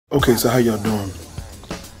Okay, so how y'all doing?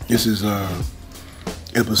 This is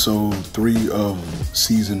episode 3 of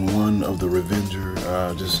season 1 of The Revenger.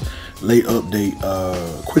 Just late update,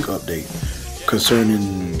 quick update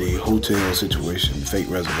concerning the hotel situation, fake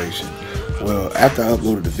reservation. Well, after I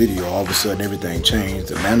uploaded the video, all of a sudden everything changed.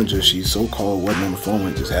 The manager, she's so-called, wasn't on the phone,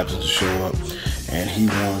 it just happens to show up, and he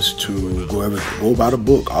wants to go by the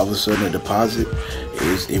book. All of a sudden, the deposit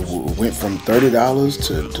went from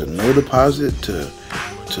 $30 to no deposit to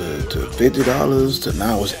 $50 to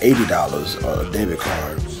now it's $80 a debit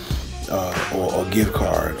card or gift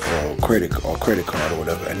card or credit card or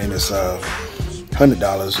whatever, and then it's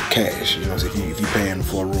 $100 cash. You know, if you paying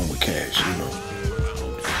for a room with cash, you know.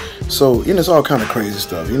 So it's all kind of crazy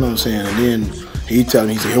stuff. You know what I'm saying? And then he telling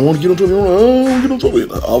me, he said, "I want to get on top of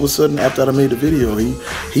it." All of a sudden, after I made the video,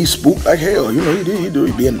 he spooked like hell. You know, he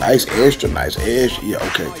being nice, extra nice, extra. Yeah,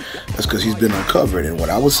 okay. That's because he's been uncovered, and what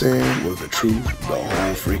I was saying was the truth the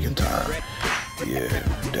whole freaking time. Yeah,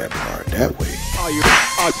 that part, that way. Are you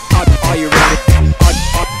ready?